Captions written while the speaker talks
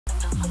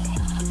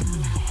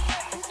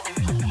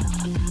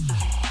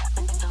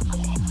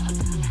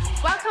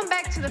Welcome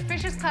back to the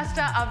freshest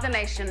cluster of the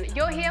nation.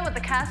 You're here with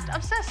the cast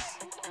of Sis.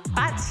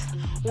 But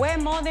we're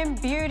more than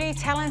beauty,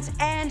 talent,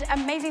 and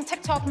amazing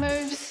TikTok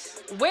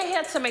moves. We're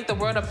here to make the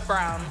world of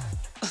brown,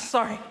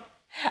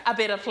 a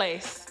better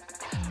place.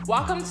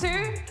 Welcome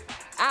to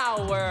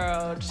our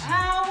world.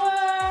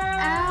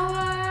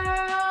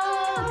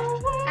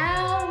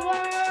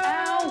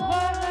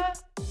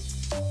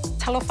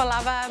 Talofa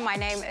lava, my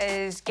name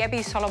is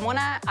Gaby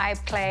Solomona. I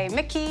play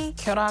Miki.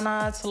 Kia ora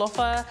ana,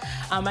 talofa.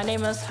 My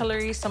name is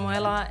Hillary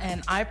Samuela,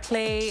 and I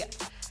play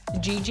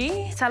Gee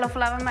Gee. Talofa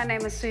lava, my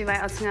name is Suivai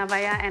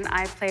Autagavaia, and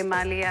I play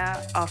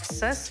Malia of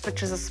Sis,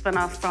 which is a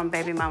spin-off from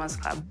Baby Mama's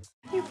Club.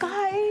 You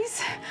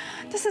guys,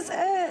 this is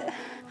it.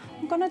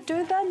 I'm gonna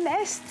do the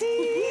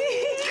nasty.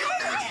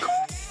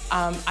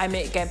 I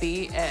met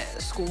Gaby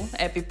at school,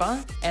 at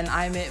Bipa, and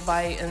I met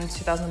Vai in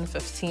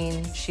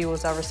 2015. She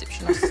was our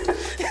receptionist.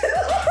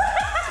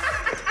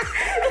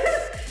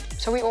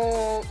 So we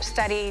all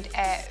studied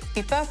at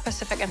BIPA,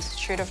 Pacific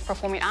Institute of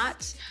Performing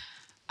Arts,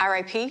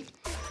 RIP.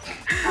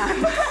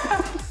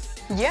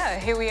 Yeah,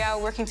 here we are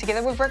working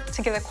together. We've worked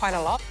together quite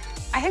a lot.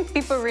 I think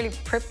BIPA really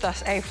prepped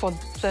us, for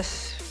this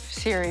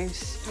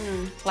series.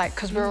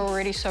 Because we're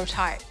already so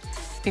tight.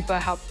 BIPA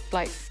helped,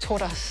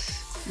 taught us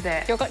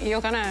that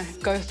you're gonna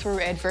go through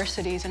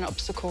adversities and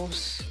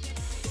obstacles,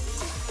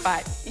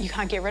 but you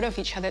can't get rid of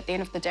each other at the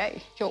end of the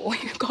day. You're all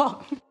you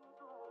got.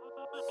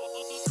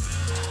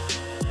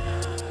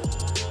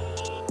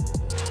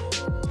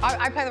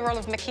 I play the role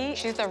of Miki.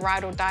 She's the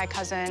ride or die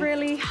cousin.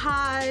 Really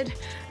hard,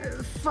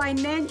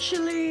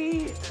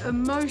 financially,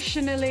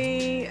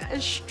 emotionally,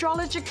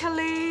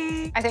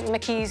 astrologically. I think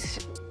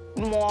Miki's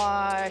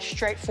more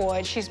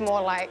straightforward. She's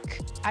more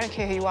like, I don't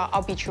care who you are,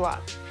 I'll beat you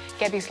up.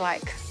 Gaby's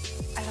like,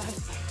 I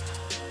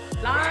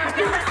love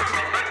you.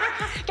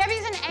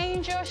 Gaby's an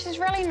angel. She's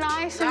really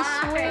nice and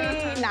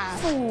sweet.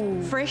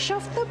 Nah. Fresh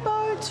off the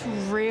boat,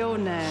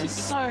 realness.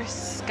 So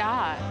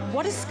scarred.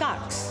 What is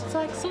scucks? It's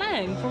like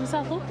slang from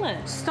South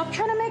Auckland. Stop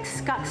trying to make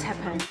scucks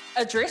happen.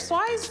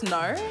 Dress-wise,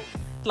 no.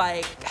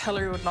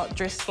 Hillary would not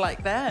dress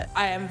like that.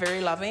 I am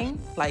very loving.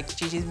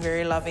 Gee Gee's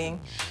very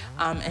loving.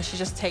 And she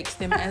just takes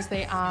them as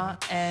they are.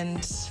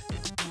 And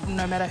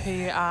no matter who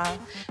you are,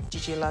 Gee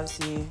Gee loves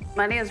you.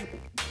 Malia's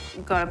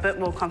got a bit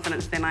more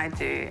confidence than I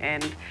do,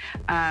 and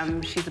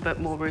she's a bit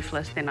more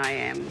ruthless than I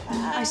am.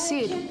 I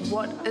said,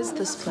 what is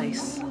this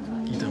place?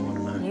 You don't want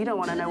to know. You don't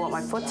want to know what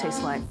my foot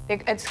tastes like.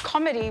 It's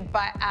comedy,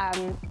 but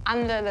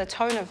under the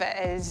tone of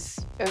it is,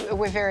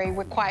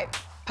 we're quite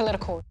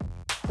political.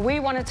 We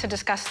wanted to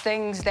discuss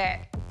things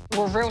that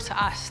were real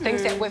to us,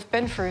 things that we've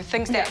been through,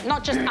 things that,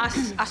 not just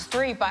us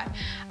three, but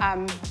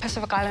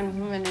Pacific Island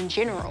women in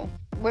general.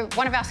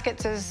 One of our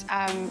skits is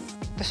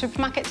the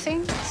supermarket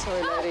scene.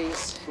 Sorry,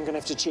 ladies. I'm going to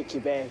have to check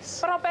your bags.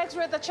 But our bags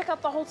were at the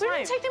checkout the whole time. We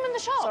didn't take them in the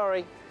shop.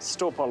 Sorry.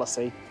 Store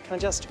policy. Can I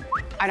just...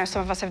 I know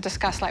some of us have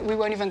discussed, we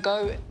won't even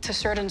go to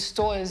certain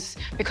stores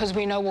because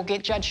we know we'll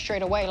get judged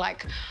straight away.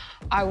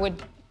 I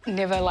would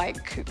never,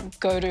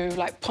 go to,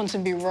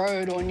 Ponsonby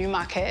Road or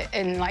Newmarket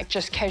in,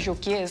 just casual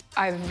gears.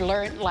 I've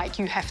learned,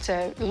 you have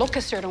to look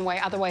a certain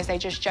way, otherwise they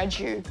just judge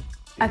you.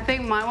 I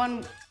think my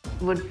one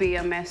would be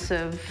a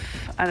massive,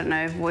 I don't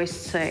know,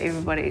 voice to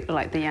everybody,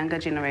 the younger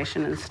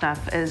generation and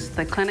stuff, is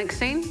the clinic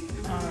scene.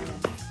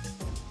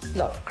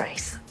 Look,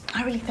 Grace,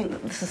 I really think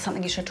that this is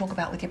something you should talk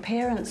about with your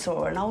parents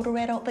or an older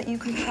adult that you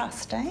can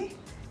trust, eh?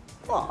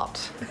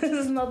 What? This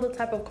is not the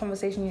type of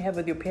conversation you have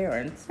with your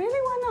parents. Really,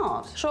 why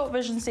not? Short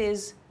version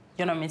says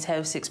you're not meant to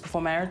have sex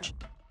before marriage.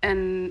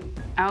 In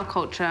our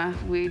culture,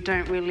 we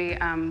don't really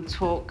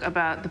talk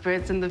about the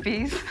birds and the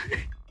bees.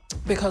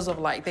 Because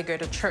of, they go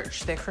to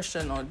church, they're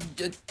Christian, or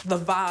the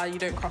VAR, you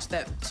don't cross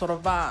that sort of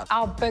VAR.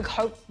 Our big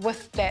hope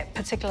with that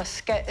particular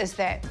skit is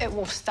that it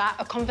will start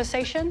a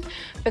conversation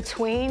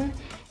between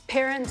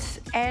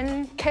parents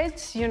and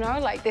kids,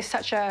 there's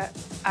such a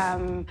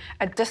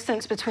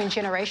distance between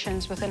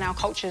generations within our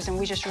cultures, and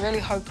we just really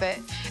hope that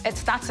it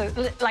starts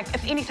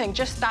if anything,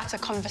 just starts a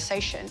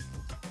conversation.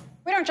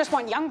 We don't just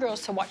want young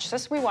girls to watch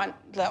this, we want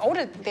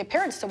their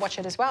parents to watch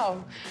it as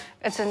well.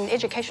 It's an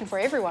education for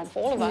everyone,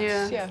 for all of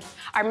us. Yeah.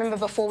 I remember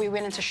before we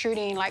went into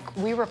shooting,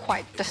 we were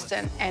quite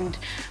distant, and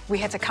we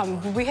had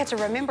to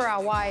remember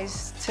our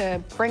whys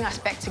to bring us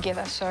back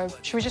together. So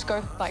should we just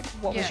go,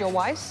 what was your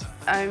whys?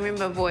 I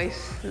remember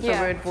voice, the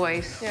word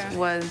voice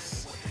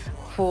was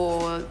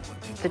for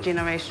the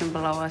generation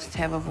below us to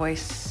have a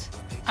voice.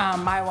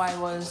 My why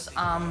was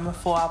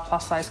for our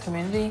plus-size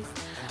community.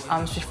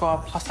 Especially for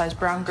our plus-size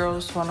brown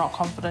girls who are not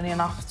confident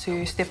enough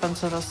to step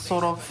into this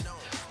sort of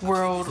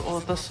world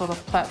or this sort of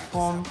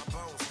platform.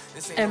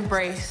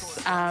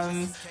 Embrace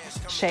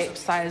shapes,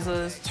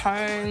 sizes,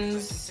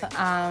 tones.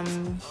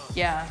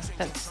 Yeah,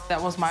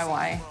 that was my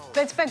why.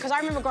 It's big, because I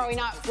remember growing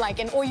up,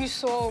 and all you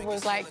saw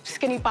was,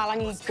 skinny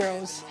palangi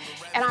girls.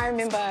 And I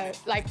remember,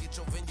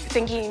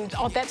 thinking,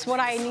 oh, that's what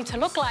I need to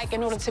look like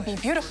in order to be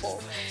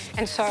beautiful.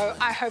 And so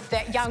I hope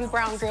that young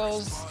brown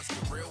girls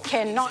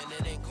can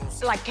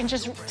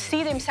just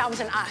see themselves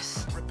in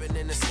us.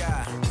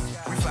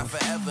 We fly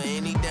forever,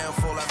 any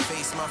downfall I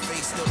face, my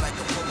face still like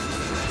a